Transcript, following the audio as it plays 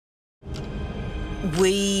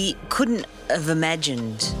We couldn't have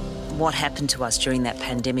imagined what happened to us during that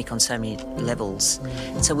pandemic on so many levels.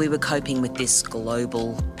 So we were coping with this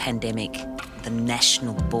global pandemic, the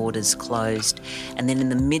national borders closed. And then in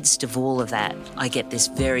the midst of all of that, I get this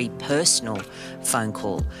very personal phone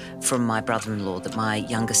call from my brother-in-law that my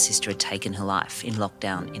younger sister had taken her life in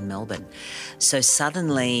lockdown in Melbourne. So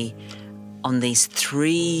suddenly, on these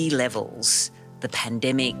three levels, the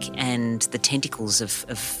pandemic and the tentacles of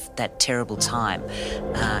that terrible time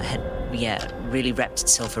had really wrapped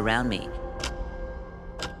itself around me.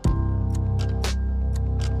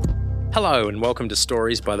 Hello and welcome to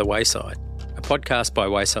Stories by the Wayside, a podcast by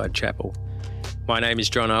Wayside Chapel. My name is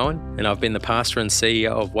John Owen and I've been the pastor and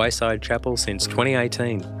CEO of Wayside Chapel since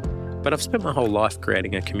 2018, but I've spent my whole life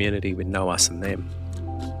creating a community with no us and them.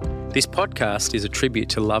 This podcast is a tribute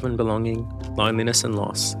to love and belonging, loneliness and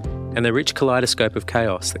loss, and the rich kaleidoscope of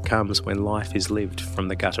chaos that comes when life is lived from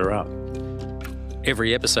the gutter up.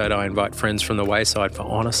 Every episode I invite friends from the Wayside for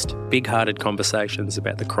honest, big-hearted conversations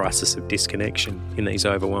about the crisis of disconnection in these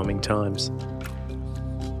overwhelming times.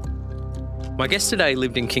 My guest today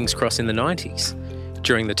lived in King's Cross in the 90s,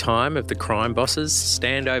 during the time of the crime bosses,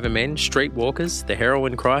 standover men, streetwalkers, the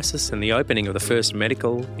heroin crisis and the opening of the first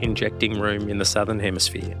medical injecting room in the Southern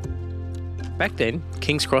Hemisphere. Back then,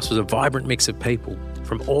 King's Cross was a vibrant mix of people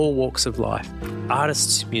from all walks of life,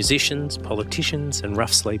 artists, musicians, politicians and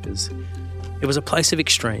rough sleepers. It was a place of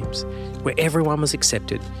extremes where everyone was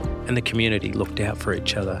accepted and the community looked out for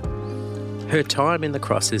each other. Her time in the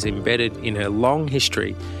Cross is embedded in her long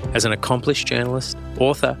history as an accomplished journalist,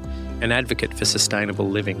 author and advocate for sustainable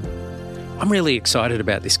living. I'm really excited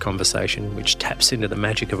about this conversation, which taps into the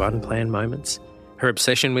magic of unplanned moments, her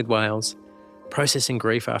obsession with whales, processing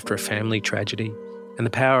grief after a family tragedy, and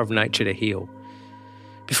the power of nature to heal.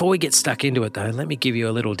 Before we get stuck into it though, let me give you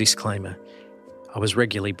a little disclaimer. I was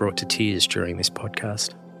regularly brought to tears during this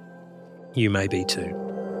podcast. You may be too.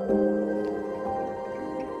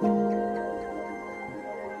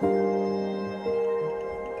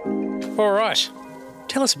 All right.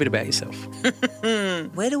 Tell us a bit about yourself.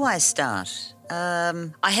 Where do I start?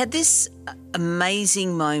 I had this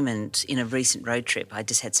amazing moment in a recent road trip. I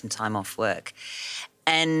just had some time off work.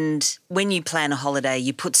 And when you plan a holiday,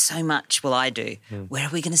 you put so much, well, I do. Where are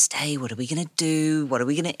we going to stay? What are we going to do? What are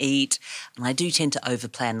we going to eat? And I do tend to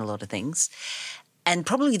overplan a lot of things. And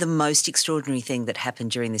probably the most extraordinary thing that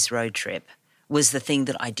happened during this road trip was the thing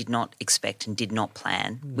that I did not expect and did not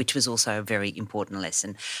plan, which was also a very important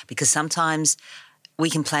lesson. Because sometimes we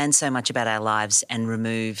can plan so much about our lives and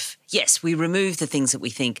remove the things that we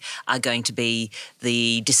think are going to be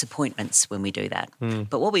the disappointments when we do that.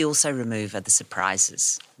 But what we also remove are the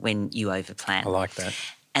surprises when you overplan. I like that.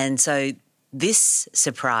 And so this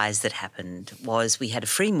surprise that happened was we had a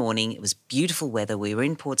free morning. It was beautiful weather. We were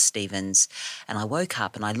in Port Stephens and I woke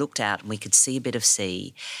up and I looked out and we could see a bit of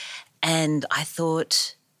sea. And I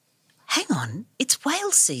thought, hang on, it's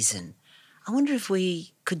whale season. I wonder if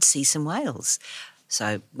we could see some whales.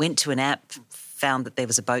 So went to an app, found that there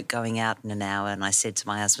was a boat going out in an hour, and I said to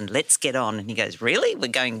my husband, let's get on. And he goes, really? We're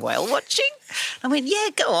going whale watching? I went, yeah,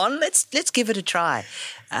 go on, let's give it a try.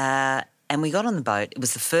 And we got on the boat. It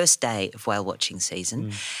was the first day of whale watching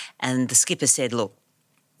season. And the skipper said, look,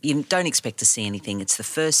 you don't expect to see anything. It's the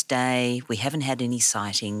first day. We haven't had any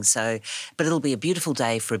sightings, but it'll be a beautiful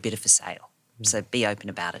day for a bit of a sail. So be open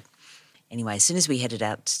about it. Anyway, as soon as we headed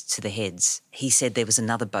out to the heads, he said there was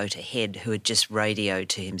another boat ahead who had just radioed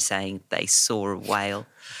to him saying they saw a whale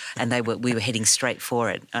and we were heading straight for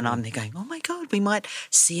it. And I'm there going, oh, my God, we might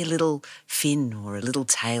see a little fin or a little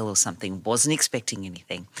tail or something. Wasn't expecting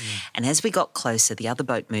anything. And as we got closer, the other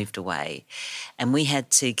boat moved away and we had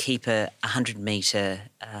to keep a 100-metre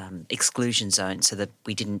exclusion zone so that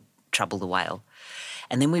we didn't trouble the whale.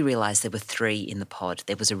 And then we realised there were three in the pod.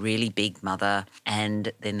 There was a really big mother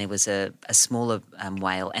and then there was a smaller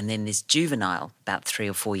whale and then this juvenile, about 3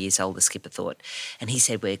 or 4 years old, the skipper thought. And he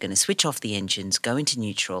said, we're going to switch off the engines, go into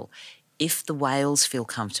neutral. If the whales feel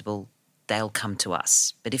comfortable, they'll come to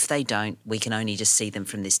us. But if they don't, we can only just see them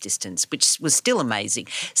from this distance, which was still amazing.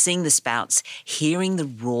 Seeing the spouts, hearing the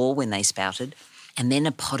roar when they spouted. And then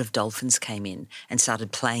a pod of dolphins came in and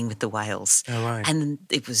started playing with the whales. Oh, right. And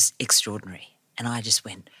it was extraordinary. And I just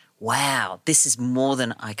went, wow, this is more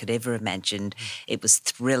than I could ever imagined. It was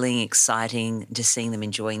thrilling, exciting, just seeing them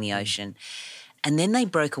enjoying the ocean. And then they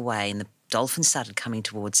broke away and the dolphins started coming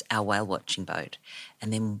towards our whale watching boat.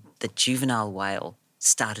 And then the juvenile whale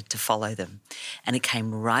started to follow them. And it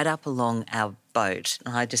came right up along our boat.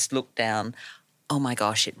 And I just looked down. Oh, my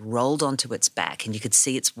gosh, it rolled onto its back and you could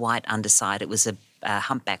see its white underside. It was a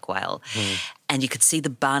humpback whale, and you could see the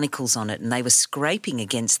barnacles on it, and they were scraping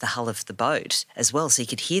against the hull of the boat as well, so you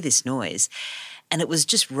could hear this noise. And it was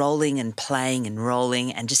just rolling and playing and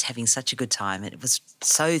rolling and just having such a good time. It was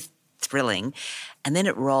so thrilling. And then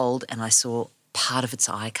it rolled and I saw part of its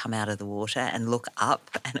eye come out of the water and look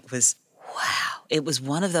up, and it was, wow. It was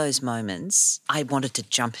one of those moments I wanted to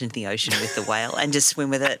jump into the ocean with the whale and just swim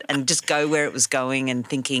with it and just go where it was going, and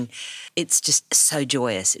thinking it's just so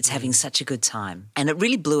joyous. It's having such a good time. And it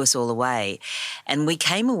really blew us all away. And we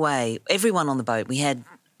came away, everyone on the boat, we had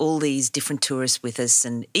all these different tourists with us,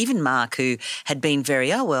 and even Mark, who had been very,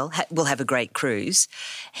 we'll have a great cruise.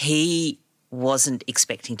 He wasn't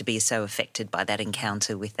expecting to be so affected by that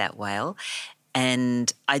encounter with that whale.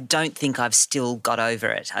 And I don't think I've still got over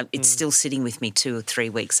it. It's still sitting with me 2 or 3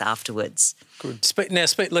 weeks afterwards. Good.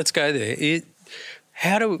 Let's go there.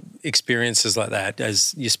 How do experiences like that,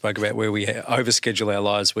 as you spoke about, where we overschedule our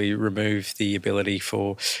lives, we remove the ability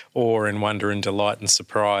for awe and wonder and delight and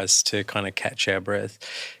surprise to kind of catch our breath.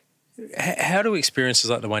 How do experiences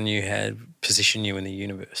like the one you had position you in the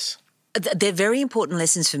universe? They're very important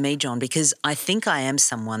lessons for me, John, because I think I am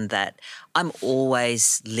someone that I'm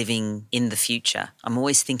always living in the future. I'm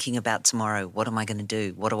always thinking about tomorrow. What am I going to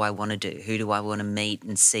do? What do I want to do? Who do I want to meet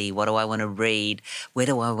and see? What do I want to read? Where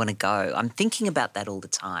do I want to go? I'm thinking about that all the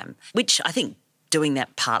time, which I think doing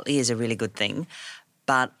that partly is a really good thing.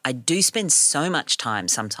 But I do spend so much time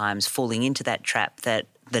sometimes falling into that trap that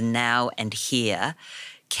the now and here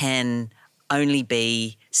can only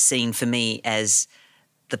be seen for me as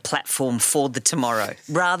the platform for the tomorrow,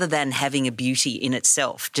 rather than having a beauty in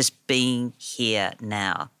itself, just being here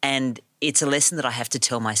now. And it's a lesson that I have to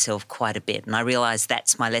tell myself quite a bit, and I realise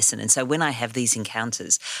that's my lesson. And so when I have these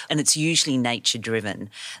encounters, and it's usually nature-driven,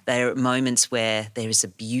 there are moments where there is a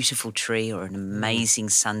beautiful tree or an amazing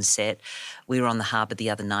sunset. We were on the harbour the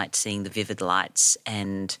other night seeing the vivid lights,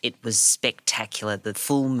 and it was spectacular. The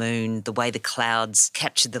full moon, the way the clouds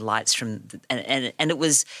captured the lights from, and it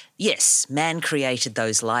was, yes, man created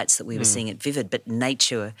those lights that we were seeing at Vivid, but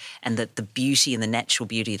nature and the beauty and the natural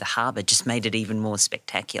beauty of the harbour just made it even more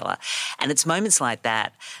spectacular. And it's moments like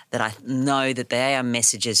that that I know that they are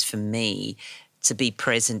messages for me to be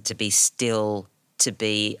present, to be still, to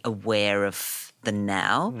be aware of the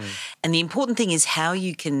now. And the important thing is how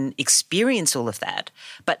you can experience all of that,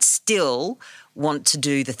 but still want to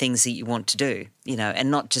do the things that you want to do,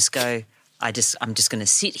 and not just go, I'm just going to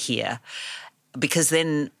sit here. Because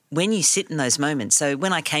then when you sit in those moments, so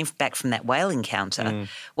when I came back from that whale encounter,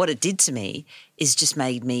 what it did to me is just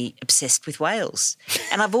made me obsessed with whales.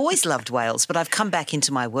 And I've always loved whales, but I've come back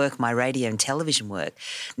into my work, my radio and television work,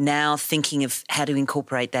 now thinking of how to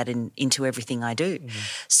incorporate that into everything I do.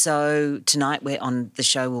 So tonight we're on the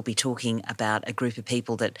show, we'll be talking about a group of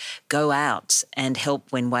people that go out and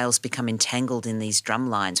help when whales become entangled in these drum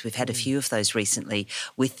lines. We've had a few of those recently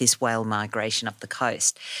with this whale migration up the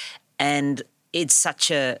coast. And it's such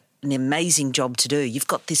an amazing job to do. You've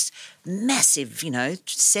got this massive,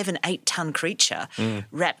 7-8 ton creature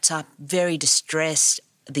wrapped up, very distressed.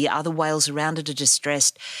 The other whales around it are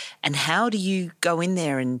distressed. And how do you go in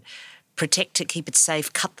there and protect it, keep it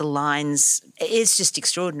safe, cut the lines? It's just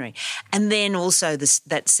extraordinary. And then also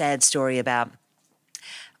that sad story about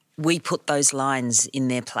we put those lines in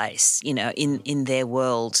their place, in their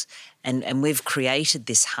world. And we've created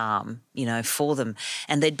this harm, for them.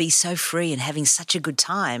 And they'd be so free and having such a good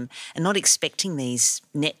time and not expecting these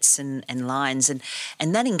nets and lines.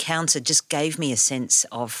 And that encounter just gave me a sense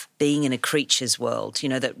of being in a creature's world,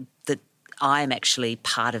 that I'm actually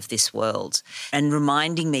part of this world, and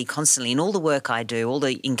reminding me constantly in all the work I do, all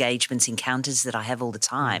the engagements, encounters that I have all the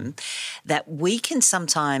time, that we can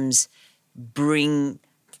sometimes bring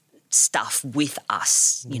stuff with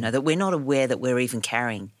us, that we're not aware that we're even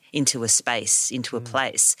carrying into a space, into a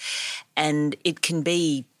place. And it can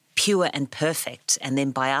be pure and perfect. And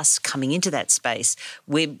then by us coming into that space,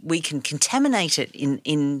 we can contaminate it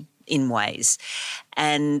in ways.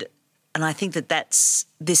 And I think that's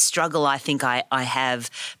this struggle I think I have,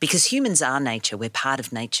 because humans are nature, we're part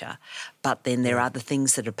of nature, but then there are the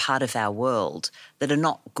things that are part of our world that are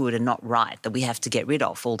not good and not right, that we have to get rid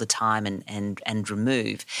of all the time and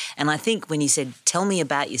remove. And I think when you said, tell me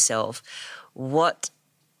about yourself, what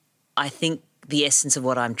I think the essence of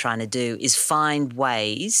what I'm trying to do is find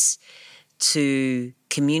ways to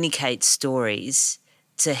communicate stories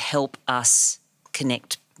to help us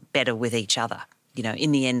connect better with each other.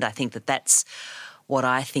 In the end, I think that's what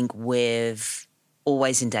I think we've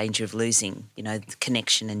always in danger of losing, the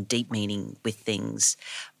connection and deep meaning with things.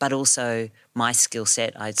 But also my skill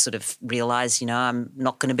set, I sort of realise, I'm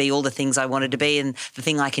not going to be all the things I wanted to be, and the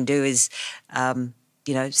thing I can do is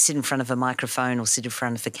sit in front of a microphone or sit in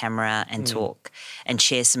front of a camera and talk and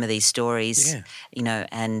share some of these stories,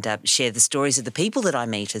 and share the stories of the people that I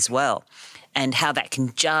meet as well, and how that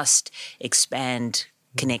can just expand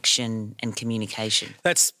connection and communication.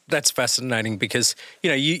 That's fascinating because,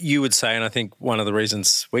 you would say, and I think one of the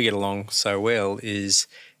reasons we get along so well is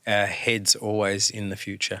our heads always in the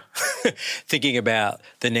future, thinking about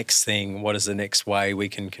the next thing, what is the next way we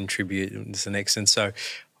can contribute, what's the next. And so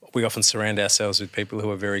we often surround ourselves with people who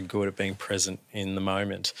are very good at being present in the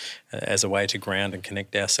moment as a way to ground and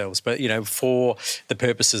connect ourselves. But, for the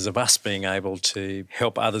purposes of us being able to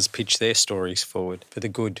help others pitch their stories forward for the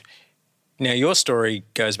good. Now, your story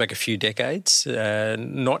goes back a few decades,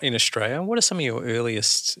 not in Australia. What are some of your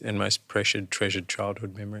earliest and most treasured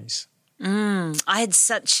childhood memories? I had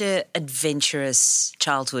such an adventurous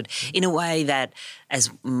childhood in a way that,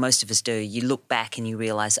 as most of us do, you look back and you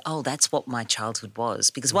realise, oh, that's what my childhood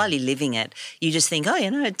was. Because while you're living it, you just think,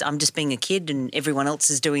 I'm just being a kid and everyone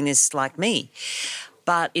else is doing this like me.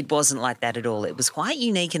 But it wasn't like that at all. It was quite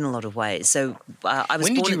unique in a lot of ways. So I was.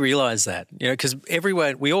 When did you realise that? Because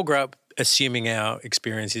we all grow up assuming our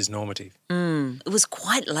experience is normative. It was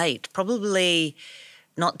quite late, probably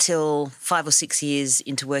not till 5 or 6 years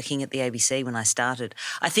into working at the ABC when I started.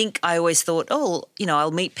 I think I always thought,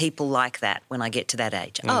 I'll meet people like that when I get to that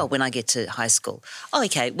age. Oh, when I get to high school. Oh,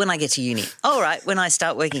 okay, when I get to uni. All right, when I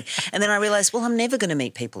start working. And then I realised, I'm never going to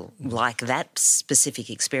meet people like that specific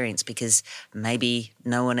experience because maybe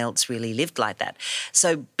no one else really lived like that.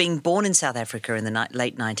 So being born in South Africa in the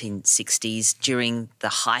late 1960s during the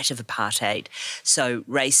height of apartheid, so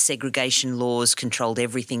race segregation laws controlled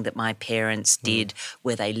everything that my parents did,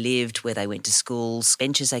 where they lived, where they went to schools,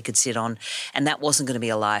 benches they could sit on, and that wasn't going to be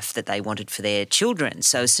a life that they wanted for their children.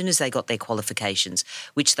 So as soon as they got their qualifications,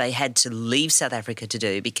 which they had to leave South Africa to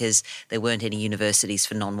do because there weren't any universities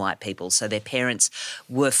for non-white people, so their parents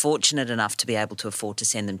were fortunate enough to be able to afford to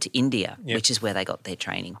send them to India, which is where they got their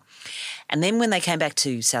training. And then when they came back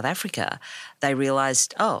to South Africa, they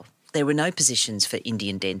realised, there were no positions for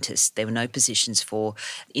Indian dentists. There were no positions for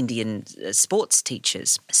Indian sports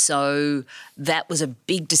teachers. So that was a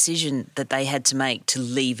big decision that they had to make, to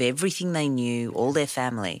leave everything they knew, all their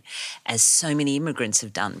family, as so many immigrants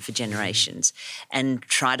have done for generations, and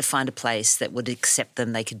try to find a place that would accept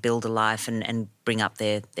them, they could build a life and bring up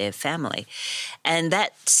their family. And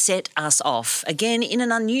that set us off, again, in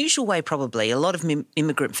an unusual way probably. A lot of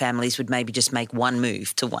immigrant families would maybe just make one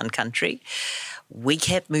move to one country. We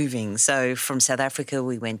kept moving. So from South Africa,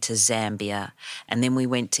 we went to Zambia, and then we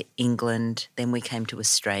went to England, then we came to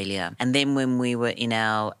Australia. And then when we were in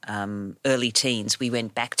our early teens, we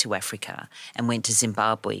went back to Africa and went to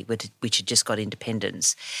Zimbabwe, which had just got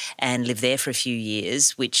independence, and lived there for a few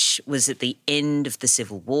years, which was at the end of the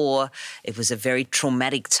Civil War. It was a very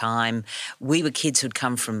traumatic time. We were kids who'd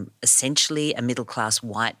come from essentially a middle-class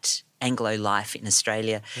white Anglo life in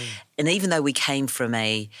Australia. And even though we came from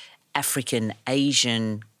a African,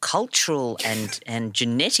 Asian, cultural and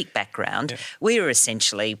genetic background, we were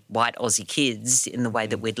essentially white Aussie kids in the way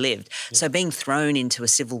that we'd lived. So being thrown into a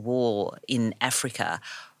civil war in Africa,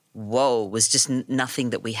 was just nothing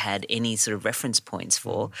that we had any sort of reference points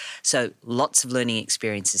for. So lots of learning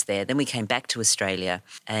experiences there. Then we came back to Australia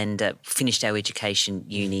and finished our education,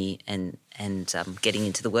 uni, and getting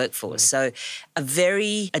into the workforce. So a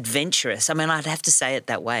very adventurous, I'd have to say it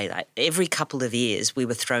that way. Like every couple of years we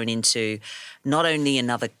were thrown into not only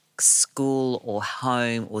another school or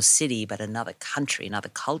home or city, but another country, another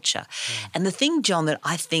culture. And the thing, John, that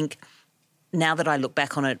I think now that I look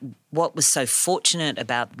back on it, what was so fortunate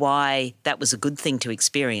about why that was a good thing to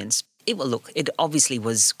experience, it obviously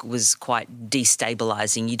was quite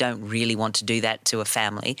destabilising. You don't really want to do that to a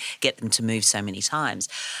family, get them to move so many times.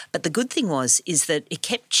 But the good thing is that it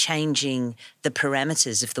kept changing the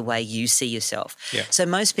parameters of the way you see yourself. Yeah. So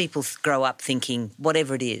most people grow up thinking,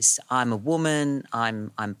 whatever it is, I'm a woman,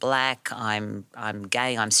 I'm black, I'm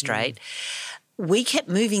gay, I'm straight. We kept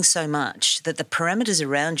moving so much that the parameters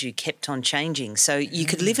around you kept on changing. So you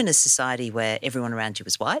could live in a society where everyone around you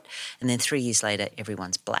was white, and then 3 years later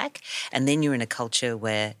everyone's black, and then you're in a culture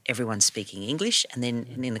where everyone's speaking English, and then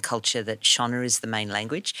in a culture that Shona is the main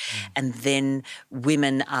language, and then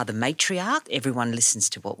women are the matriarch, everyone listens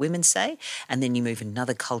to what women say, and then you move in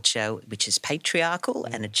another culture which is patriarchal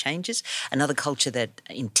and it changes, another culture that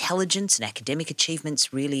intelligence and academic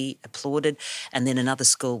achievements really applauded, and then another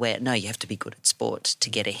school where, no, you have to be good at sport to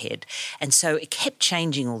get ahead. And so it kept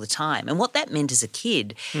changing all the time. And what that meant as a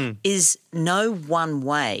kid is no one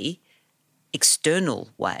way,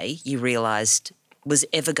 external way, you realised was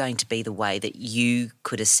ever going to be the way that you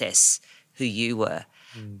could assess who you were.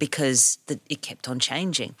 because it kept on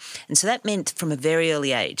changing. And so that meant from a very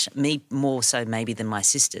early age, me more so maybe than my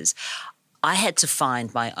sisters, I had to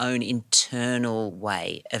find my own internal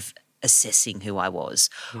way of assessing who I was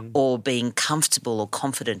or being comfortable or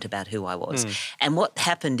confident about who I was. And what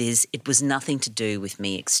happened is it was nothing to do with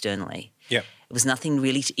me externally. Yep. It was nothing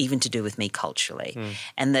really even to do with me culturally.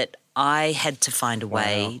 And that I had to find a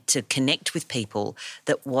way to connect with people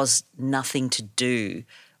that was nothing to do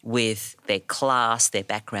with their class, their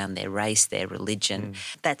background, their race, their religion.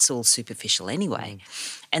 That's all superficial anyway.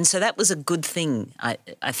 And so that was a good thing, I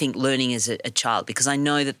think, learning as a child, because I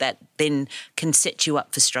know that then can set you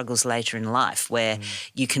up for struggles later in life where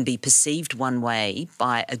you can be perceived one way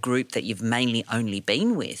by a group that you've mainly only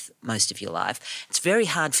been with most of your life. It's very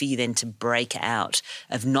hard for you then to break out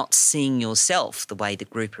of not seeing yourself the way the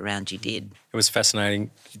group around you did. It was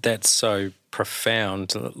fascinating. That's so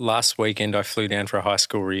profound. Last weekend I flew down for a high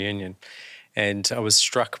school reunion and I was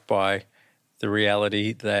struck by the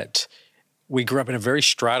reality that we grew up in a very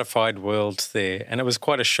stratified world there, and it was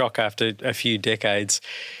quite a shock after a few decades.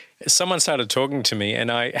 Someone started talking to me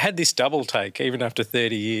and I had this double take even after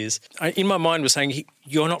 30 years. In my mind was saying,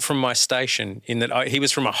 you're not from my station, in that he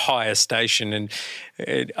was from a higher station.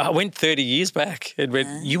 And I went 30 years back and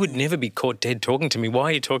went, you would never be caught dead talking to me. Why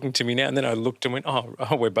are you talking to me now? And then I looked and went, oh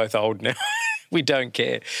we're both old now. We don't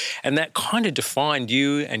care. And that kind of defined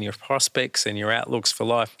you and your prospects and your outlooks for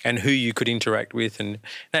life and who you could interact with.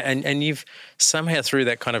 And you've somehow, through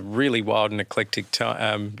that kind of really wild and eclectic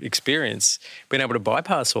experience, been able to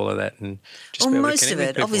bypass all of that and just be able to connect with people. Most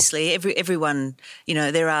of it, obviously, everyone,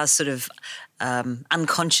 there are sort of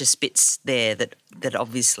unconscious bits there that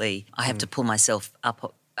obviously I have to pull myself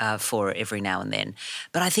up for every now and then.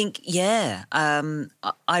 But I think,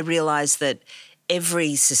 I realise that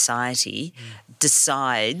every society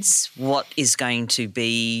decides what is going to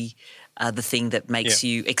be the thing that makes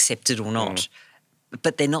you accepted or not.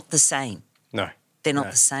 But they're not the same. No. They're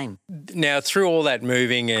not the same. Now, through all that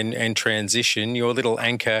moving and transition, your little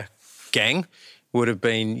anchor gang would have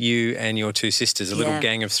been you and your two sisters, a little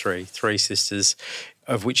gang of three sisters,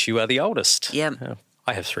 of which you are the oldest. Yeah.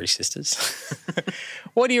 I have three sisters.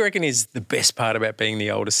 What do you reckon is the best part about being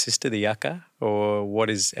the oldest sister, the yaka, or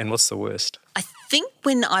what's the worst? I think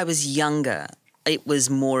when I was younger, it was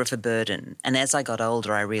more of a burden. And as I got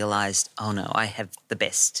older, I realised, oh no, I have the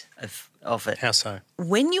best of it. How so?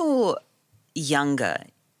 When you're younger,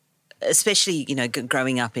 especially,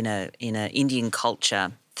 growing up in a Indian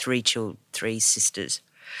culture, three sisters,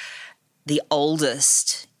 the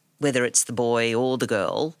oldest, whether it's the boy or the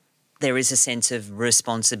girl, there is a sense of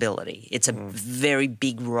responsibility. It's a very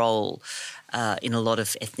big role in a lot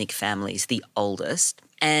of ethnic families, the oldest.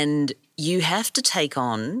 And you have to take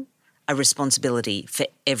on a responsibility for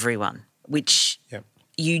everyone, which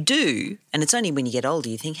you do. And it's only when you get older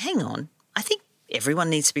you think, hang on, I think everyone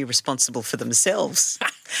needs to be responsible for themselves.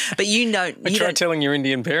 But you don't. Try telling your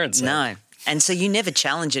Indian parents that. No. And so you never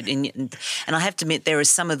challenge it. And I have to admit there are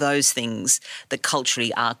some of those things that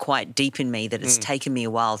culturally are quite deep in me that it's taken me a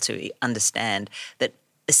while to understand that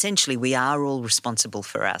essentially we are all responsible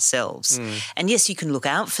for ourselves. And yes, you can look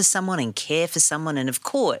out for someone and care for someone. And of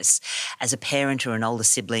course, as a parent or an older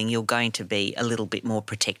sibling, you're going to be a little bit more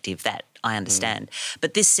protective. That I understand.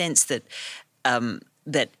 But this sense that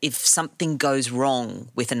that if something goes wrong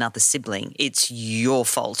with another sibling, it's your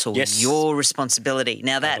fault or your responsibility.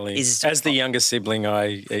 Now that is... As the younger sibling,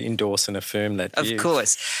 I endorse and affirm that view.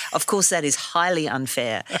 Of course, that is highly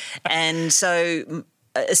unfair. And so...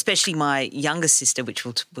 especially my younger sister,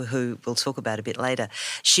 who we'll talk about a bit later,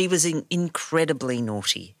 she was incredibly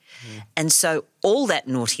naughty. And so all that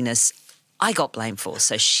naughtiness I got blamed for.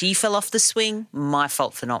 So she fell off the swing, my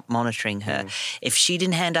fault for not monitoring her. If she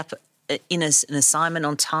didn't hand up in an assignment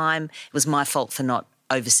on time, it was my fault for not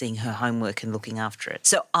overseeing her homework and looking after it.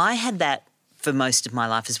 So I had that for most of my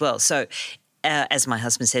life as well. So as my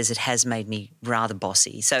husband says, it has made me rather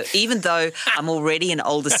bossy. So even though I'm already an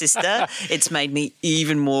older sister, it's made me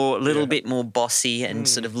even more, a little bit more bossy and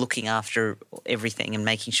sort of looking after everything and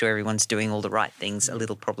making sure everyone's doing all the right things, a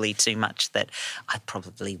little probably too much that I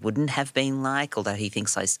probably wouldn't have been like, although he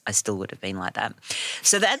thinks I still would have been like that.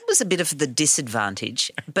 So that was a bit of the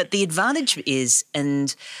disadvantage. But the advantage is,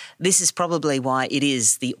 and this is probably why it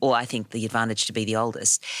is I think the advantage to be the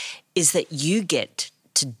oldest, is that you get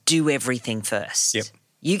to do everything first. Yep.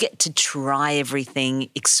 You get to try everything,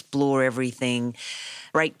 explore everything,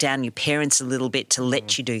 break down your parents a little bit to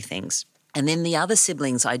let you do things. And then the other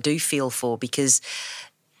siblings I do feel for because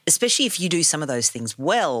especially if you do some of those things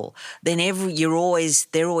well, then they're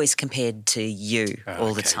always compared to you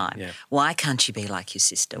all the time. Yeah. Why can't you be like your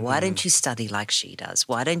sister? Why don't you study like she does?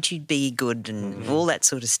 Why don't you be good and all that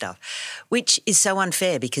sort of stuff, which is so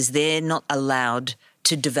unfair because they're not allowed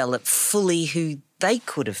to develop fully who they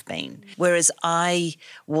could have been. Whereas I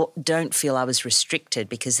don't feel I was restricted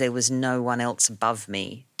because there was no one else above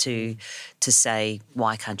me to say,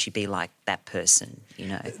 why can't you be like that person, you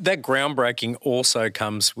know? That groundbreaking also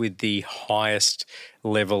comes with the highest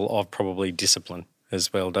level of probably discipline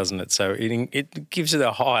as well, doesn't it? So it gives it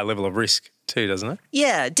a high level of risk too, doesn't it?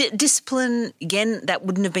 Yeah, discipline, again, that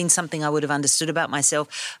wouldn't have been something I would have understood about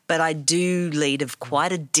myself, but I do lead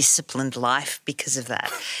quite a disciplined life because of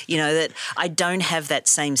that. You know, that I don't have that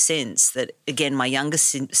same sense that, again, my younger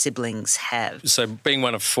siblings have. So being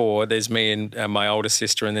one of four, there's me and my older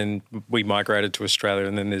sister, and then we migrated to Australia,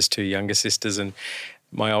 and then there's two younger sisters, and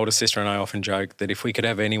my older sister and I often joke that if we could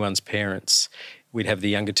have anyone's parents, we'd have the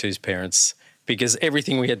younger two's parents, because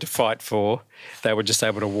everything we had to fight for, they were just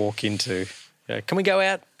able to walk into. Can we go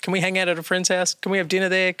out? Can we hang out at a friend's house? Can we have dinner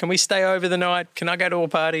there? Can we stay over the night? Can I go to a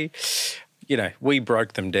party? You know, we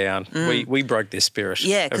broke them down. We broke their spirit.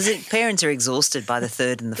 Yeah, because parents are exhausted by the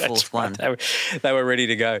third and the fourth one. They were ready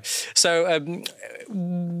to go. So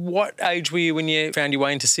what age were you when you found your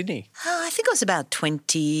way into Sydney? I think I was about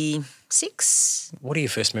 26. What are your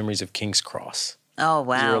first memories of King's Cross? Oh,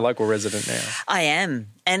 wow. You're a local resident now. I am.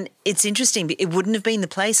 And it's interesting. It wouldn't have been the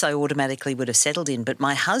place I automatically would have settled in, but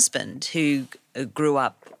my husband, who grew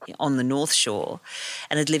up on the North Shore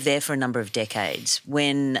and had lived there for a number of decades,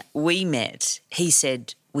 when we met, he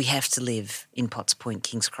said, we have to live in Potts Point,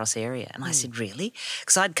 King's Cross area. And I said, really?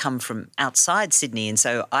 Because I'd come from outside Sydney, and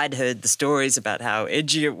so I'd heard the stories about how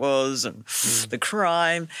edgy it was and the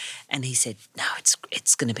crime. And he said, no,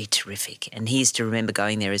 it's going to be terrific. And he used to remember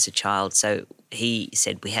going there as a child. So he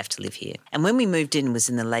said, we have to live here. And when we moved in, it was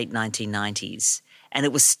in the late 1990s. And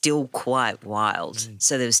it was still quite wild.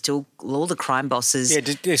 So there was still all the crime bosses. Yeah,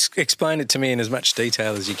 just explain it to me in as much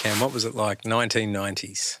detail as you can. What was it like,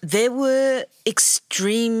 1990s? There were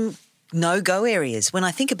extreme no-go areas. When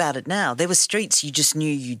I think about it now, there were streets you just knew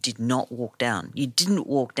you did not walk down. You didn't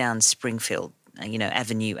walk down Springfield,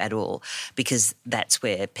 Avenue at all, because that's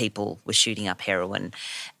where people were shooting up heroin,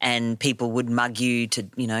 and people would mug you to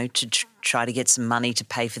try to get some money to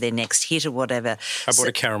pay for their next hit or whatever. I bought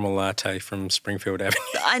a caramel latte from Springfield Avenue.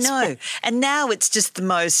 I know. And now it's just the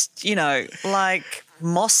most, like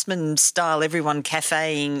Mossman style, everyone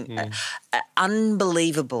cafeing.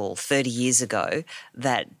 Unbelievable 30 years ago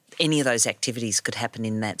that any of those activities could happen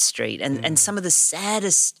in that street. And some of the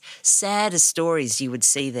saddest stories you would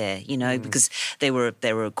see there, because there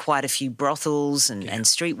were quite a few brothels and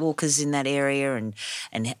streetwalkers in that area and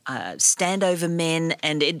standover men,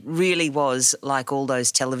 and it really was like all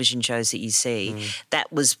those television shows that you see.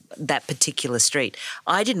 That was that particular street.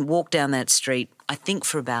 I didn't walk down that street, I think,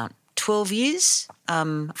 for about 12 years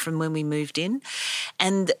from when we moved in.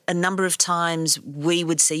 And a number of times we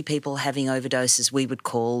would see people having overdoses. We would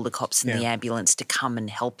call the cops and the ambulance to come and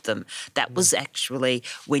help them. That was actually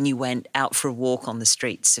when you went out for a walk on the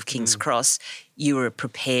streets of King's Cross, you were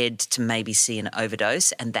prepared to maybe see an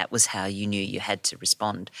overdose, and that was how you knew you had to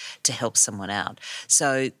respond to help someone out.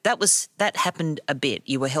 So that happened a bit.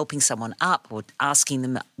 You were helping someone up or asking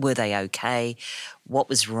them, were they okay? What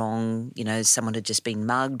was wrong? Someone had just been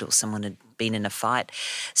mugged or someone had been in a fight.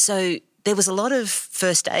 So there was a lot of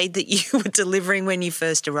first aid that you were delivering when you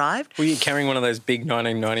first arrived. Were you carrying one of those big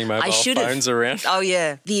 1990 mobile phones around? Oh,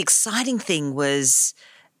 yeah. The exciting thing was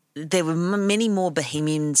there were many more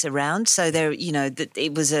bohemians around. So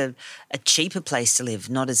it was a cheaper place to live,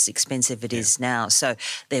 not as expensive it is now. So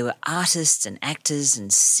there were artists and actors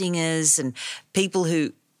and singers and people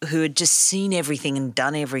who had just seen everything and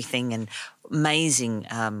done everything, and amazing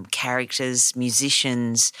characters,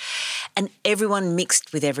 musicians, and everyone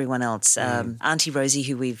mixed with everyone else. Auntie Rosie,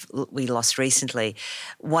 who we lost recently,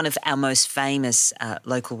 one of our most famous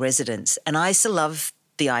local residents, and I used to love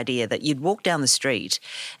the idea that you'd walk down the street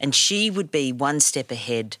and she would be one step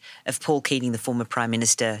ahead of Paul Keating, the former Prime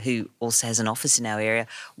Minister, who also has an office in our area,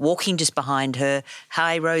 walking just behind her.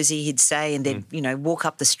 Hi, Rosie, he'd say, and they'd, walk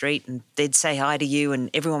up the street and they'd say hi to you,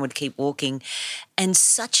 and everyone would keep walking. And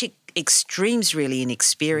such extremes really in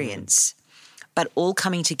experience, but all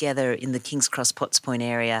coming together in the King's Cross Potts Point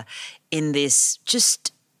area in this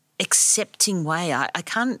just accepting way. I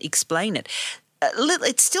can't explain it.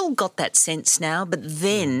 It's still got that sense now, but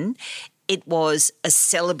then it was a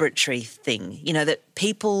celebratory thing, that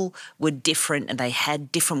people were different and they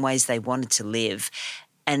had different ways they wanted to live,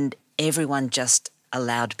 and everyone just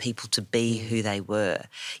allowed people to be who they were.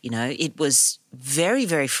 You know, it was very,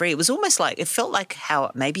 very free. It was almost like, it felt like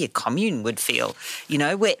how maybe a commune would feel, you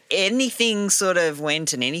know, where anything sort of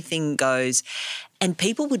went and anything goes. And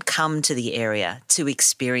people would come to the area to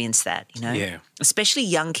experience that, you know. Yeah. Especially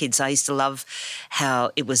young kids. I used to love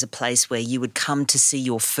how it was a place where you would come to see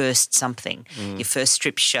your first something, your first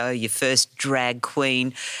strip show, your first drag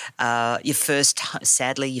queen, your first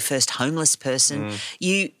homeless person.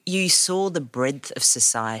 You saw the breadth of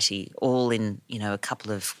society all in, you know, a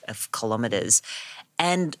couple of kilometres.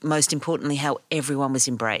 And most importantly, how everyone was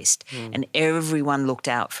embraced and everyone looked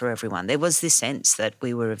out for everyone. There was this sense that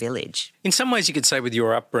we were a village. In some ways, you could say with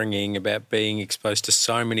your upbringing about being exposed to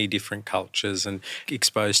so many different cultures and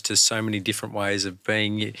exposed to so many different ways of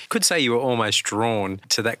being, you could say you were almost drawn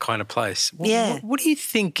to that kind of place. What do you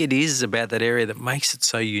think it is about that area that makes it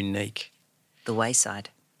so unique? The Wayside.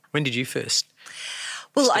 When did you first?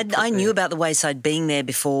 Well, I knew about the Wayside being there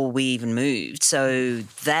before we even moved, so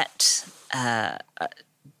that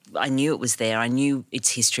I knew it was there. I knew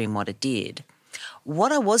its history and what it did.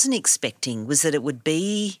 What I wasn't expecting was that it would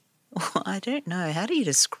be, I don't know, how do you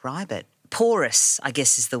describe it? Porous, I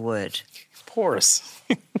guess is the word. Porous.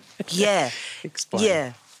 Yeah. Explain.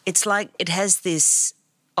 Yeah. It's like it has this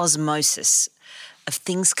osmosis of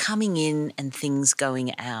things coming in and things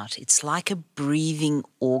going out. It's like a breathing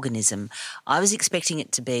organism. I was expecting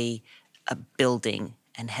it to be a building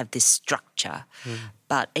and have this structure,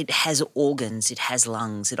 but it has organs, it has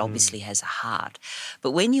lungs, it obviously has a heart.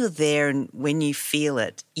 But when you're there and when you feel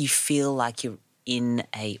it, you feel like you're in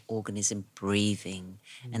a organism breathing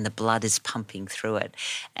and the blood is pumping through it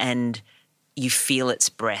and you feel its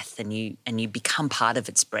breath and you become part of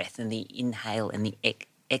its breath and the inhale and the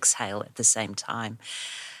exhale at the same time.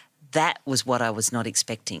 That was what I was not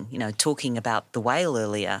expecting. You know, talking about the whale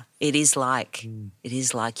earlier, it is like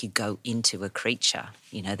you go into a creature,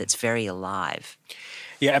 you know, that's very alive.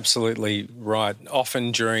 Yeah, absolutely right.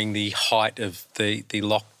 Often during the height of the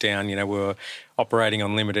lockdown, you know, we were operating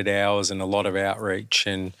on limited hours and a lot of outreach,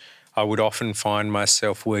 and I would often find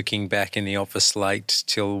myself working back in the office late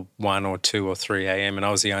till 1 or 2 or 3 a.m. and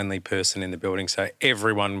I was the only person in the building, so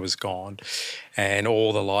everyone was gone and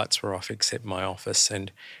all the lights were off except my office,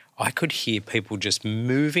 and I could hear people just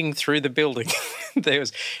moving through the building. There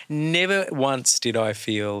was never once did I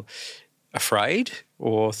feel afraid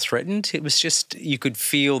or threatened. It was just you could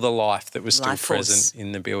feel the life that was still present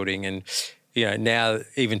in the building. And you know, now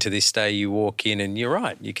even to this day, you walk in and you're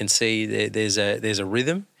right. You can see there's a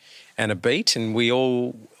rhythm and a beat, and we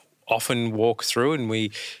all often walk through and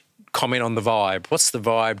we comment on the vibe. What's the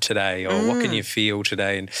vibe today, or what can you feel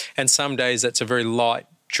today? And some days that's a very light,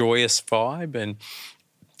 joyous vibe, and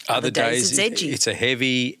other days it's edgy. It's a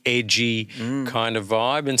heavy, edgy kind of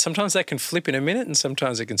vibe, and sometimes that can flip in a minute, and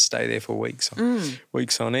sometimes it can stay there for weeks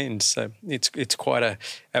on end. So it's quite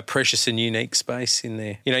a precious and unique space in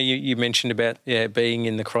there. You know, you mentioned about being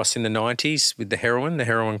in the cross in the 90s with the heroin. The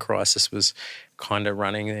heroin crisis was kind of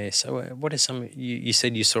running there. So what are some? You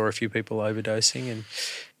said you saw a few people overdosing, and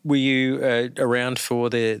were you around for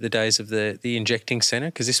the days of the injecting centre?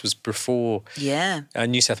 Because this was before. Yeah.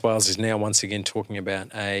 New South Wales is now once again talking about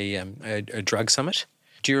a drug summit.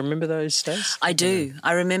 Do you remember those days? I do.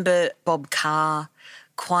 I remember Bob Carr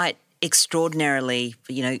quite extraordinarily,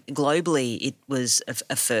 you know, globally it was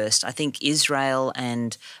a first. I think Israel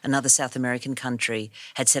and another South American country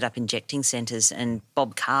had set up injecting centres, and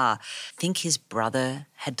Bob Carr, I think his brother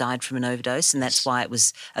had died from an overdose, and that's why it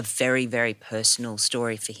was a very, very personal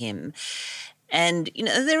story for him. And, you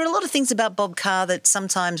know, there are a lot of things about Bob Carr that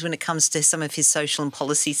sometimes when it comes to some of his social and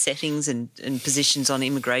policy settings and positions on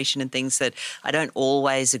immigration and things that I don't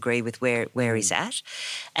always agree with where he's at.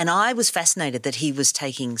 And I was fascinated that he was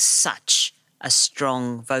taking such a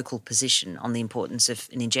strong vocal position on the importance of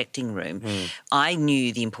an injecting room. I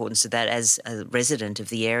knew the importance of that as a resident of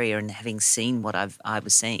the area and having seen what I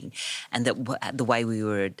was seeing, and that the way we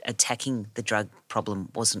were attacking the drug problem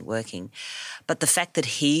wasn't working. But the fact that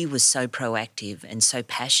he was so proactive and so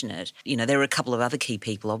passionate, you know, there were a couple of other key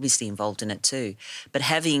people obviously involved in it too, but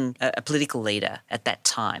having a political leader at that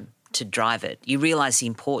time to drive it, you realise the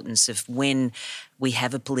importance of when we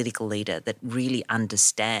have a political leader that really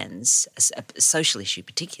understands a social issue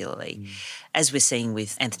particularly, as we're seeing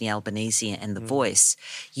with Anthony Albanese and The Voice,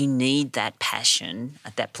 you need that passion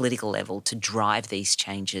at that political level to drive these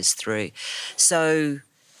changes through. So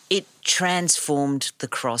it transformed the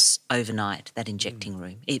cross overnight, that injecting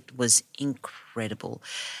room. It was incredible.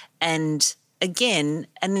 And again,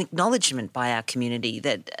 an acknowledgement by our community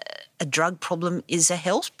that a drug problem is a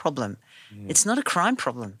health problem. It's not a crime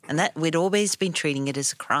problem, and that we'd always been treating it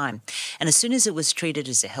as a crime. And as soon as it was treated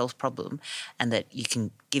as a health problem and that you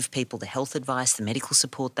can give people the health advice, the medical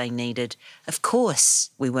support they needed, of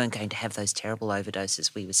course we weren't going to have those terrible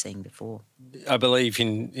overdoses we were seeing before. I believe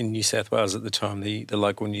in New South Wales at the time, the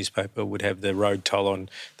local newspaper would have the road toll on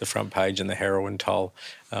the front page and the heroin toll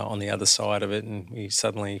on the other side of it, and we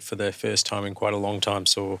suddenly, for the first time in quite a long time,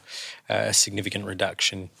 saw a significant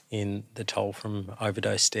reduction in the toll from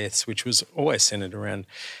overdose deaths, which was always centred around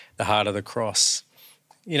the heart of the cross.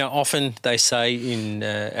 You know, often they say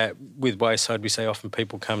with Wayside, we say often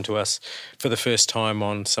people come to us for the first time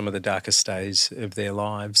on some of the darkest days of their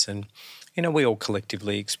lives, and you know, we all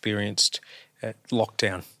collectively experienced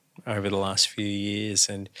lockdown over the last few years,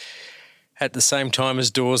 and at the same time as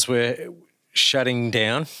doors were shutting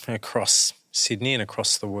down across Sydney and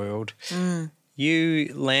across the world,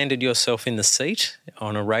 you landed yourself in the seat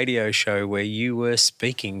on a radio show where you were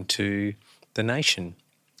speaking to the nation.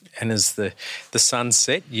 And as the sun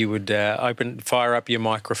set, you would fire up your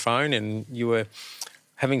microphone, and you were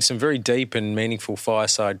having some very deep and meaningful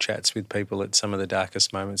fireside chats with people at some of the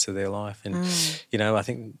darkest moments of their life. And, you know, I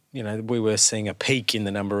think, you know, we were seeing a peak in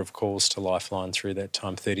the number of calls to Lifeline through that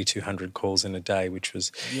time, 3,200 calls in a day, which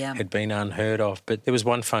had been unheard of. But there was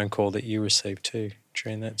one phone call that you received too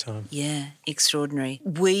during that time. Yeah, extraordinary.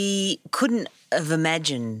 We couldn't have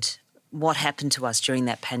imagined what happened to us during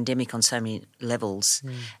that pandemic on so many levels.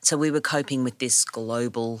 So we were coping with this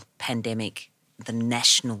global pandemic, the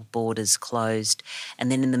national borders closed.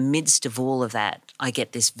 And then in the midst of all of that, I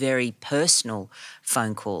get this very personal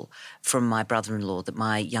phone call from my brother-in-law that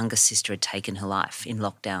my younger sister had taken her life in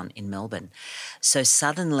lockdown in Melbourne. So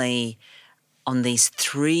suddenly, on these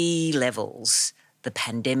three levels, the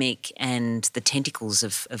pandemic and the tentacles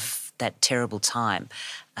of that terrible time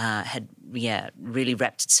had really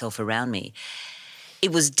wrapped itself around me.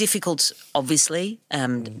 It was difficult, obviously,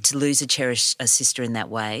 to lose a cherished sister in that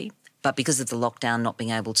way. But because of the lockdown, not being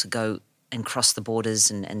able to go and cross the borders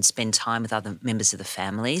and spend time with other members of the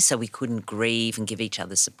family, so we couldn't grieve and give each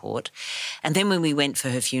other support. And then when we went for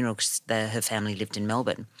her funeral, because her family lived in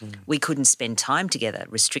Melbourne, we couldn't spend time together.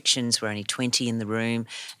 Restrictions were only 20 in the room,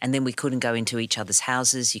 and then we couldn't go into each other's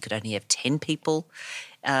houses. You could only have 10 people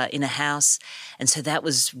in a house. And so that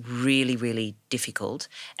was really, really difficult.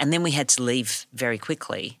 And then we had to leave very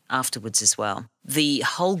quickly afterwards as well. The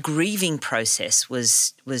whole grieving process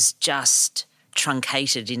was just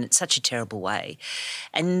truncated in such a terrible way.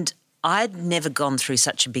 And I'd never gone through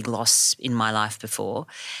such a big loss in my life before,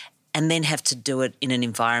 and then have to do it in an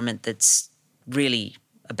environment that's really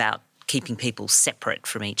about keeping people separate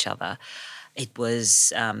from each other. It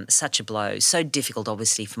was such a blow, so difficult,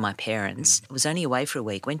 obviously, for my parents. I was only away for a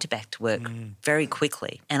week, went back to work very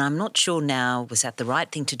quickly. And I'm not sure now, was that the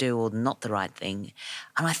right thing to do or not the right thing?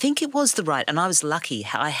 And I think it was the right, and I was lucky.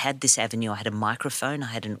 I had this avenue. I had a microphone. I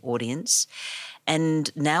had an audience.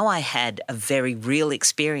 And now I had a very real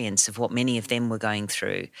experience of what many of them were going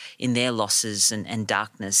through in their losses and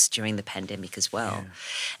darkness during the pandemic as well. Yeah.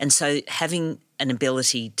 And so having an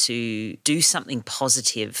ability to do something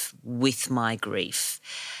positive with my grief,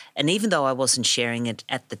 and even though I wasn't sharing it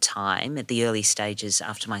at the time, at the early stages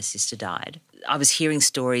after my sister died, I was hearing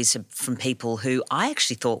stories from people who I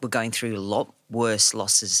actually thought were going through a lot worse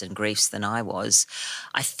losses and griefs than I was.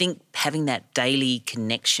 I think having that daily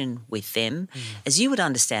connection with them, as you would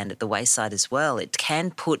understand at the Wayside as well, it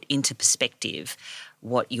can put into perspective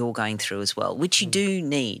what you're going through as well, which you do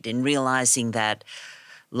need, in realising that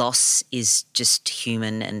loss is just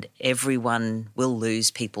human and everyone will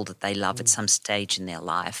lose people that they love at some stage in their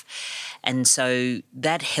life. And so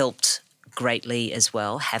that helped greatly as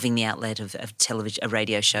well, having the outlet of television, a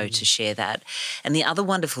radio show to share that. And the other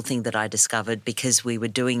wonderful thing that I discovered, because we were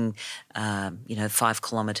doing,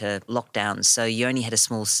 5-kilometre lockdowns, so you only had a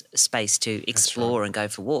small space to explore and go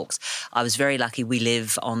for walks. I was very lucky. We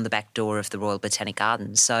live on the back door of the Royal Botanic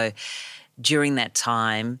Gardens. So during that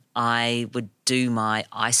time, I would do my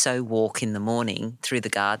ISO walk in the morning through the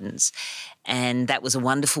gardens. And that was a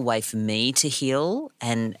wonderful way for me to heal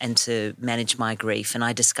and to manage my grief. And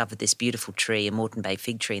I discovered this beautiful tree, a Moreton Bay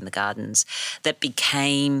fig tree in the gardens, that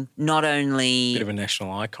became not only... Bit of a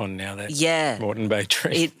national icon now, that Moreton Bay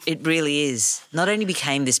tree. It really is. Not only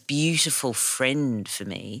became this beautiful friend for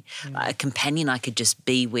me, a companion I could just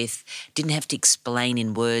be with, didn't have to explain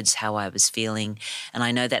in words how I was feeling. And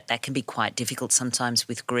I know that that can be quite difficult sometimes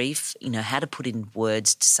with grief, how to put in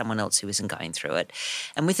words to someone else who isn't going through it.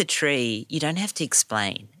 And with a tree, you don't have to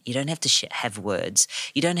explain. You don't have to have words.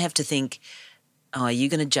 You don't have to think, oh, are you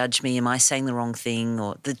going to judge me? Am I saying the wrong thing?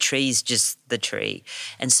 Or the tree's just the tree.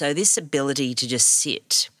 And so this ability to just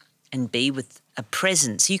sit and be with a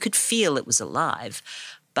presence. You could feel it was alive,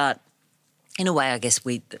 but in a way, I guess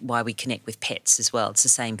why we connect with pets as well. It's the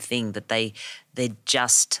same thing, that they're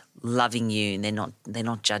just loving you and they're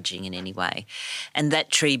not judging in any way. And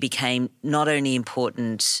that tree became not only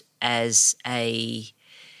important as a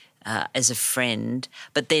friend,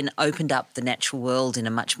 but then opened up the natural world in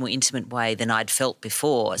a much more intimate way than I'd felt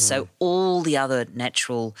before. So all the other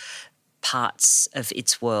natural parts of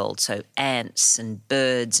its world, so ants and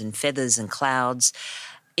birds and feathers and clouds,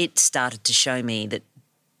 it started to show me that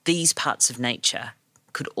these parts of nature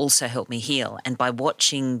could also help me heal. And by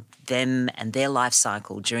watching them and their life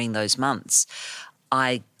cycle during those months,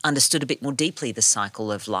 I understood a bit more deeply the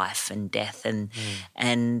cycle of life and death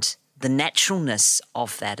and the naturalness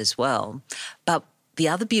of that as well. But the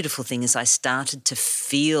other beautiful thing is I started to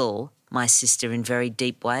feel my sister in very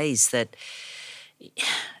deep ways that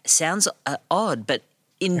sounds odd, but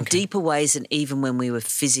in deeper ways than even when we were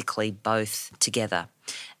physically both together.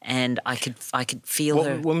 And I could feel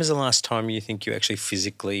her. When was the last time you think you actually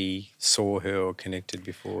physically saw her or connected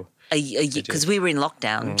before? Because we were in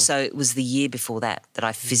lockdown, so it was the year before that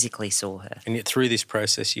I physically saw her. And yet through this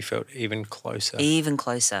process you felt even closer. Even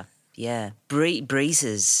closer, yeah.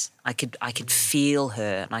 Breezes. I could feel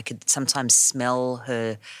her, and I could sometimes smell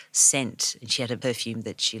her scent. And she had a perfume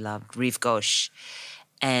that she loved, Rive Gauche.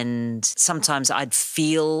 And sometimes I'd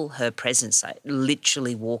feel her presence, like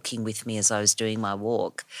literally walking with me as I was doing my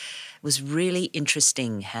walk. It was really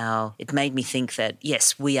interesting how it made me think that,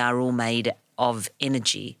 yes, we are all made of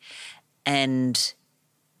energy. And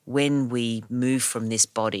when we move from this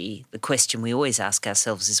body, the question we always ask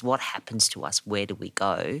ourselves is, what happens to us? Where do we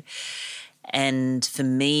go? And for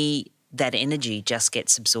me, that energy just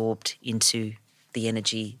gets absorbed into the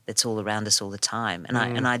energy that's all around us all the time. And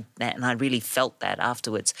I really felt that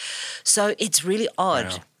afterwards. So it's really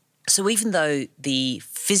odd. Wow. So even though the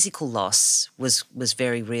physical loss was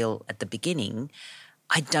very real at the beginning,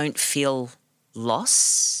 I don't feel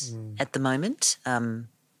loss at the moment. I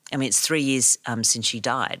mean, it's 3 years since she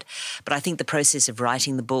died. But I think the process of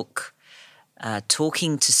writing the book,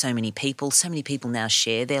 talking to so many people now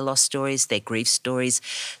share their loss stories, their grief stories,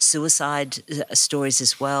 suicide stories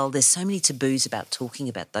as well. There's so many taboos about talking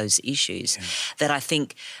about those issues that I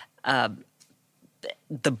think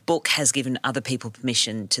the book has given other people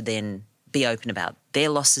permission to then be open about their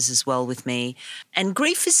losses as well with me. And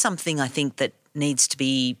grief is something I think that needs to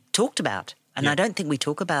be talked about. And I don't think we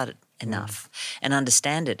talk about it enough and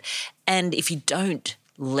understand it. And if you don't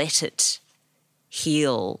let it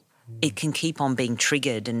heal, it can keep on being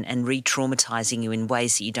triggered and re-traumatising you in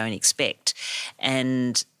ways that you don't expect,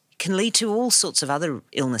 and can lead to all sorts of other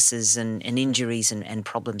illnesses and injuries and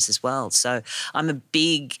problems as well. So I'm a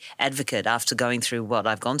big advocate, after going through what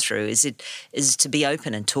I've gone through, is to be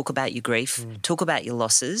open and talk about your grief, talk about your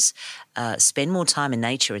losses, spend more time in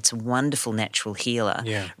nature. It's a wonderful natural healer,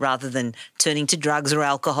 rather than turning to drugs or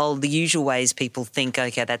alcohol, the usual ways people think,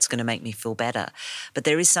 okay, that's going to make me feel better. But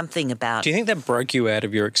there is something about... Do you think that broke you out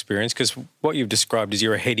of your experience? Because what you've described is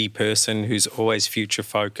you're a heady person who's always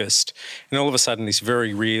future-focused, and all of a sudden this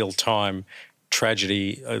very real-time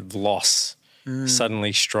tragedy of loss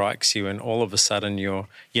suddenly strikes you, and all of a sudden you're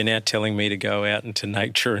now telling me to go out into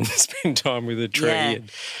nature and spend time with a tree. Yeah,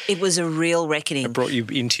 it was a real reckoning. It brought you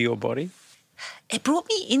into your body? It brought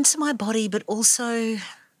me into my body, but also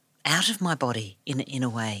out of my body in a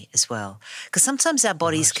way as well. Because sometimes our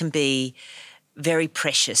bodies can be very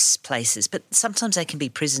precious places, but sometimes they can be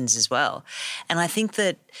prisons as well. And I think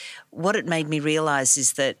that what it made me realise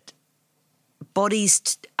is that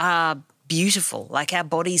bodies are beautiful. Like our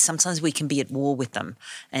bodies, sometimes we can be at war with them.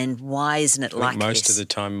 And why isn't it like this? Most of the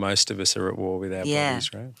time, most of us are at war with our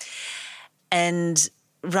bodies, right? And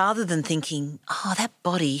rather than thinking, oh, that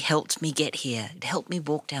body helped me get here, it helped me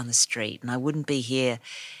walk down the street, and I wouldn't be here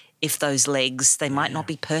if those legs, they might not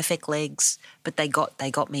be perfect legs, but they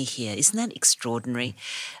got me here. Isn't that extraordinary?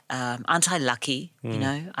 Aren't I lucky? You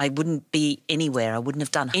know, I wouldn't be anywhere. I wouldn't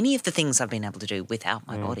have done any of the things I've been able to do without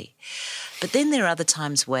my body. But then there are other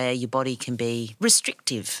times where your body can be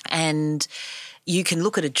restrictive, and you can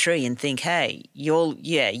look at a tree and think, hey,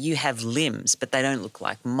 you have limbs, but they don't look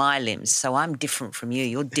like my limbs. So I'm different from you.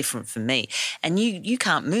 You're different from me. And you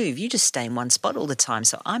can't move. You just stay in one spot all the time.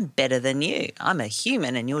 So I'm better than you. I'm a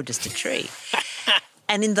human and you're just a tree.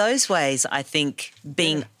 And in those ways, I think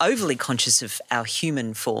being overly conscious of our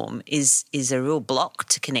human form is a real block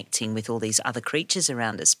to connecting with all these other creatures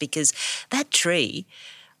around us, because that tree,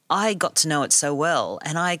 I got to know it so well,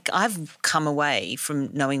 and I've come away from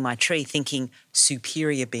knowing my tree thinking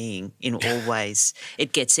superior being in all ways.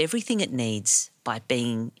 It gets everything it needs by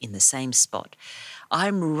being in the same spot.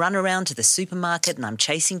 I'm run around to the supermarket and I'm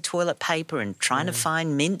chasing toilet paper and trying to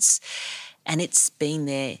find mints. And it's been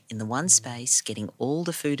there in the one space, getting all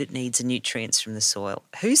the food it needs and nutrients from the soil.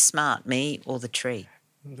 Who's smart, me or the tree?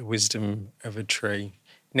 The wisdom of a tree.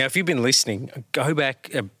 Now, if you've been listening, go back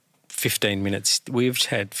 15 minutes. We've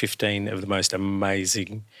had 15 of the most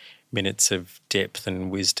amazing minutes of depth and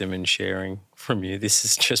wisdom and sharing from you. This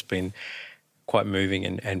has just been quite moving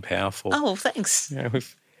and powerful. Oh, well, thanks. You know,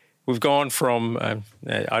 we've gone from,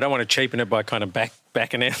 I don't want to cheapen it by kind of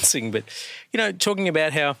back announcing, but, you know, talking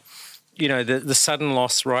about how, you know, the sudden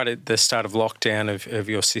loss right at the start of lockdown of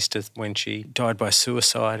your sister when she died by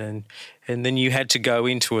suicide, and then you had to go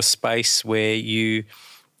into a space where you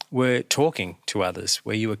were talking to others,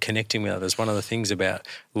 where you were connecting with others. One of the things about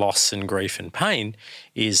loss and grief and pain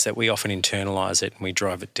is that we often internalise it and we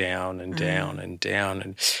drive it down and down and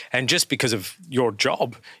down. And just because of your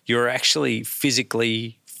job, you're actually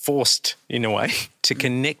physically forced, in a way, to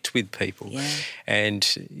connect with people. Yeah.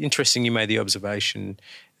 And interesting, you made the observation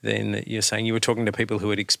then that you're saying you were talking to people who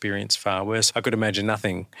had experienced far worse. I could imagine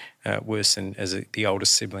nothing worse than the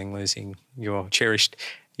oldest sibling losing your cherished,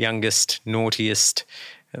 youngest, naughtiest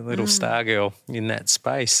little star girl in that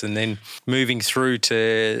space, and then moving through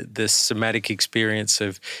to the somatic experience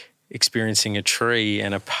of experiencing a tree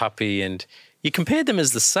and a puppy, and you compared them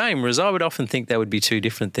as the same, whereas I would often think they would be two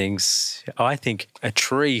different things. I think a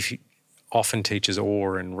tree often teaches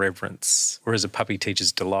awe and reverence, whereas a puppy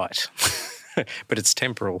teaches delight. But it's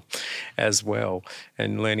temporal as well,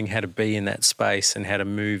 and learning how to be in that space and how to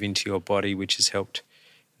move into your body, which has helped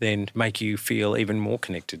then make you feel even more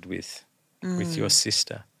connected with your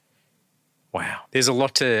sister. Wow. There's a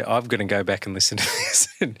lot I'm going to go back and listen to this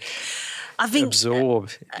and absorb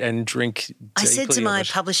and drink deeply. I said to my of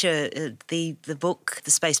it. publisher, the book, The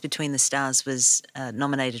Space Between the Stars, was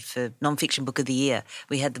nominated for Non-Fiction Book of the Year.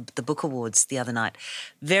 We had the book awards the other night.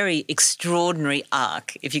 Very extraordinary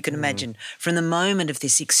arc, if you can imagine, from the moment of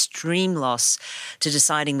this extreme loss to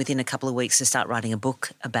deciding within a couple of weeks to start writing a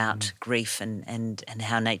book about grief and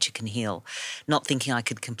how nature can heal, not thinking I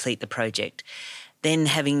could complete the project. Then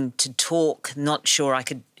having to talk, not sure I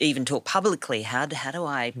could even talk publicly. How do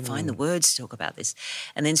I find the words to talk about this?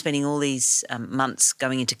 And then spending all these months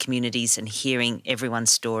going into communities and hearing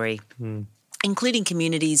everyone's story, including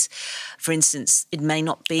communities. For instance, it may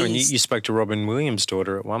not be... I mean, you spoke to Robin Williams'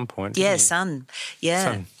 daughter at one point. Yeah, didn't you? son. Yeah.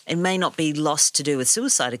 Son. It may not be loss to do with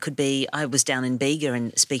suicide. It could be I was down in Bega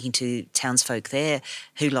and speaking to townsfolk there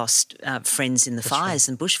who lost friends in the fires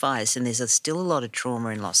and bushfires, and there's still a lot of trauma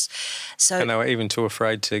and loss. So, And they were even too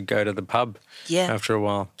afraid to go to the pub after a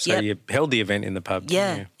while. So you held the event in the pub.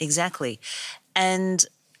 Yeah, didn't you? exactly. And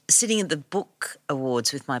sitting at the book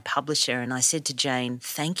awards with my publisher, and I said to Jane,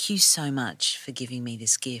 "Thank you so much for giving me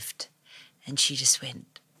this gift." And she just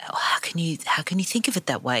went, "Oh, how can you think of it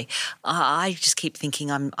that way? I just keep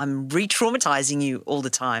thinking I'm re-traumatizing you all the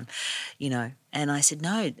time, you know." And I said,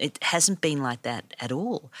 "No, it hasn't been like that at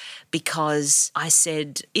all." Because I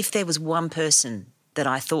said, if there was one person that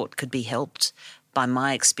I thought could be helped by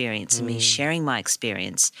my experience and me sharing my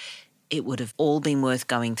experience, it would have all been worth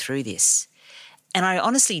going through this. And I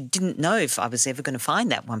honestly didn't know if I was ever going to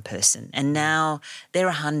find that one person. And now there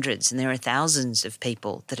are hundreds and there are thousands of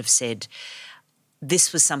people that have said,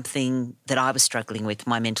 this was something that I was struggling with,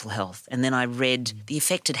 my mental health. And then I read the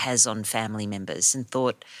effect it has on family members and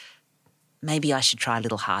thought, maybe I should try a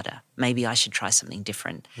little harder. Maybe I should try something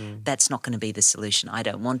different. That's not going to be the solution. I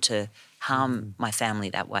don't want to harm my family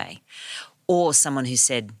that way. Or someone who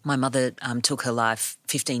said, my mother took her life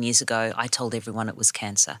 15 years ago. I told everyone it was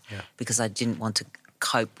cancer because I didn't want to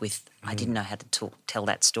cope with, I didn't know how to tell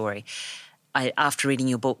that story. After reading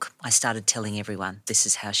your book, I started telling everyone this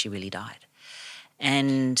is how she really died.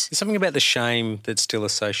 And there's something about the shame that's still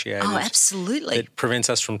associated. Oh, absolutely. That prevents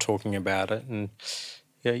us from talking about it. And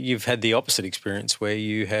you've had the opposite experience where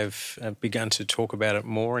you have begun to talk about it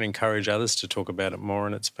more and encourage others to talk about it more,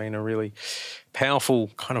 and it's been a really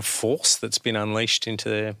powerful kind of force that's been unleashed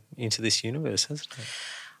into this universe, hasn't it?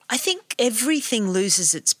 I think everything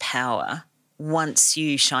loses its power once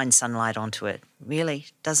you shine sunlight onto it, really,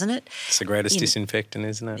 doesn't it? It's the greatest disinfectant,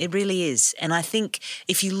 isn't it? It really is. And I think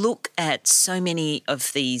if you look at so many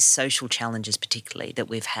of these social challenges particularly that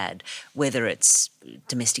we've had, whether it's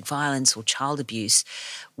domestic violence or child abuse,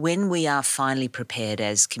 when we are finally prepared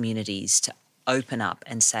as communities to open up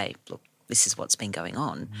and say, look, this is what's been going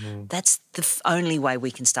on, that's the only way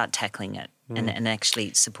we can start tackling it and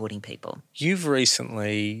actually supporting people. You've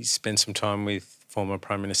recently spent some time with former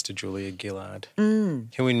Prime Minister Julia Gillard,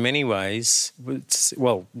 who in many ways,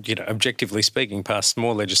 objectively speaking, passed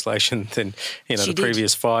more legislation than the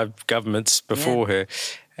previous 5 governments before her,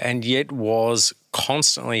 and yet was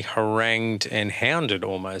constantly harangued and hounded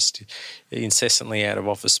almost incessantly out of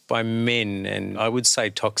office by men and I would say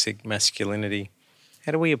toxic masculinity.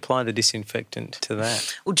 How do we apply the disinfectant to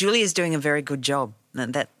that? Well, Julia's doing a very good job.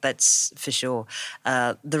 That's for sure.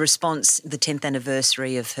 The response, the 10th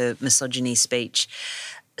anniversary of her misogyny speech,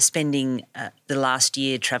 spending the last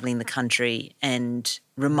year travelling the country and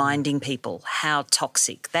reminding people how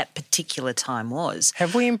toxic that particular time was.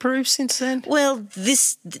 Have we improved since then? Well,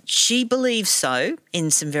 she believes so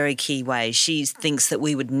in some very key ways. She thinks that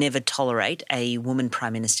we would never tolerate a woman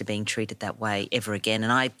Prime Minister being treated that way ever again,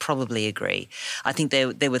 and I probably agree. I think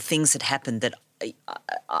there were things that happened that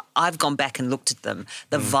I've gone back and looked at them,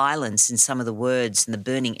 the violence in some of the words and the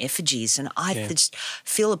burning effigies, and I just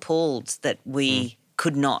feel appalled that we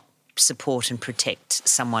could not support and protect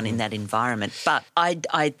someone in that environment. But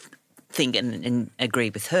I think and agree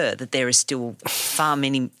with her that there is still far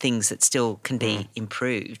many things that still can be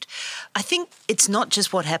improved. I think it's not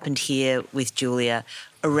just what happened here with Julia.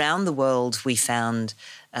 Around the world we found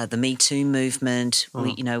the Me Too movement,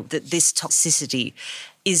 this toxicity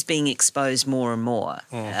is being exposed more and more.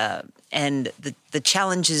 And the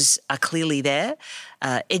challenges are clearly there.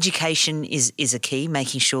 Education is a key,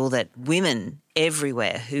 making sure that women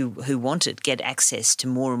everywhere who want it get access to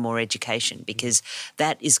more and more education, because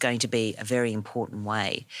that is going to be a very important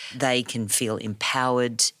way they can feel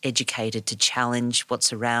empowered, educated to challenge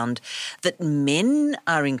what's around, that men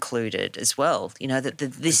are included as well. That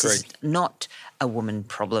this is not a woman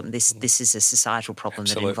problem. This is a societal problem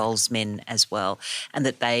that involves men as well, and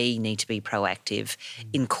that they need to be proactive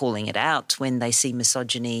in calling it out when they see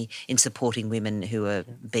misogyny, in supporting women who are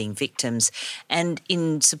being victims, and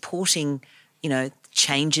in supporting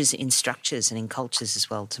changes in structures and in cultures as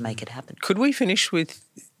well to make it happen. Could we finish with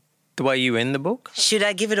the way you end the book? Should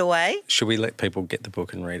I give it away? Should we let people get the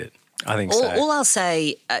book and read it? I think so. All I'll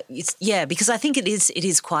say, because I think it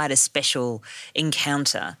is quite a special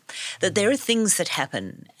encounter, that there are things that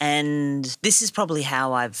happen, and this is probably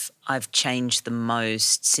how I've changed the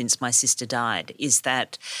most since my sister died, is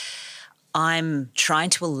that I'm trying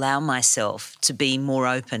to allow myself to be more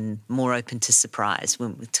open to surprise,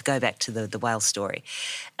 to go back to the whale story.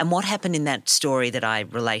 And what happened in that story that I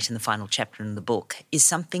relate in the final chapter in the book is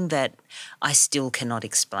something that I still cannot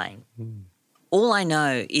explain. All I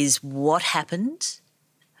know is what happened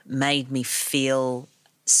made me feel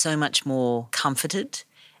so much more comforted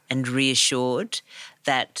and reassured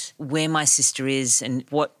that where my sister is and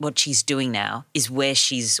what she's doing now is where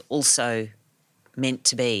she's also meant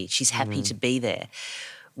to be. She's happy to be there,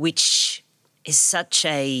 which is such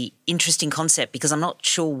a interesting concept because I'm not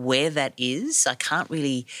sure where that is. I can't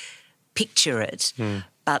really picture it.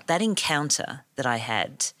 But that encounter that I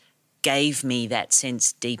had gave me that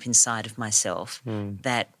sense deep inside of myself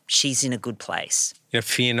that she's in a good place.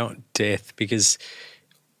 Fear not death, because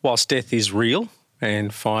whilst death is real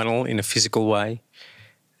and final in a physical way,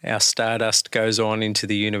 our stardust goes on into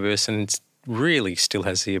the universe and really still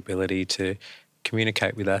has the ability to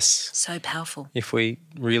communicate with us. So powerful. If we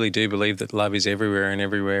really do believe that love is everywhere and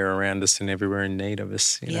everywhere around us and everywhere in need of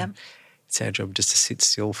us, it's our job just to sit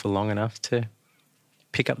still for long enough to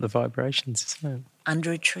pick up the vibrations, isn't it?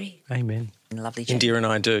 Under a tree. Amen. Lovely chat. Indira and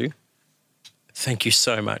I do. Thank you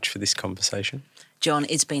so much for this conversation. John,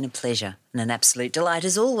 it's been a pleasure and an absolute delight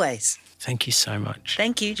as always. Thank you so much.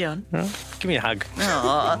 Thank you, John. Oh, give me a hug.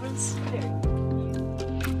 Aww.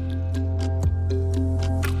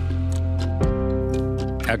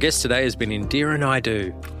 Our guest today has been Indira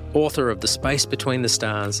Naidoo, author of The Space Between the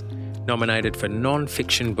Stars, nominated for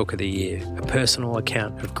Non-Fiction Book of the Year, a personal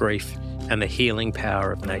account of grief and the healing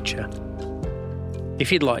power of nature.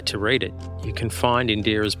 If you'd like to read it, you can find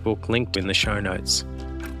Indira's book linked in the show notes.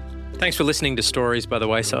 Thanks for listening to Stories by the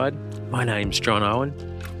Wayside. My name's John Owen.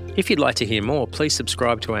 If you'd like to hear more, please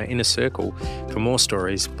subscribe to our Inner Circle for more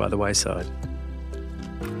Stories by the Wayside.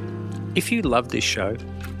 If you love this show,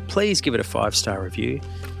 please give it a 5-star review.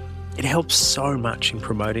 It helps so much in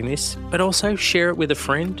promoting this, but also share it with a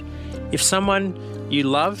friend. If someone you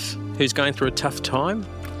love who's going through a tough time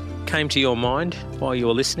came to your mind while you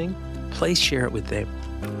were listening, please share it with them.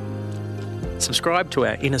 Subscribe to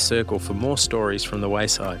our Inner Circle for more stories from the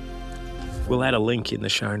Wayside. We'll add a link in the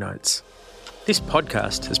show notes. This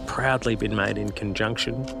podcast has proudly been made in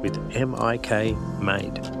conjunction with MIK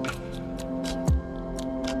Made.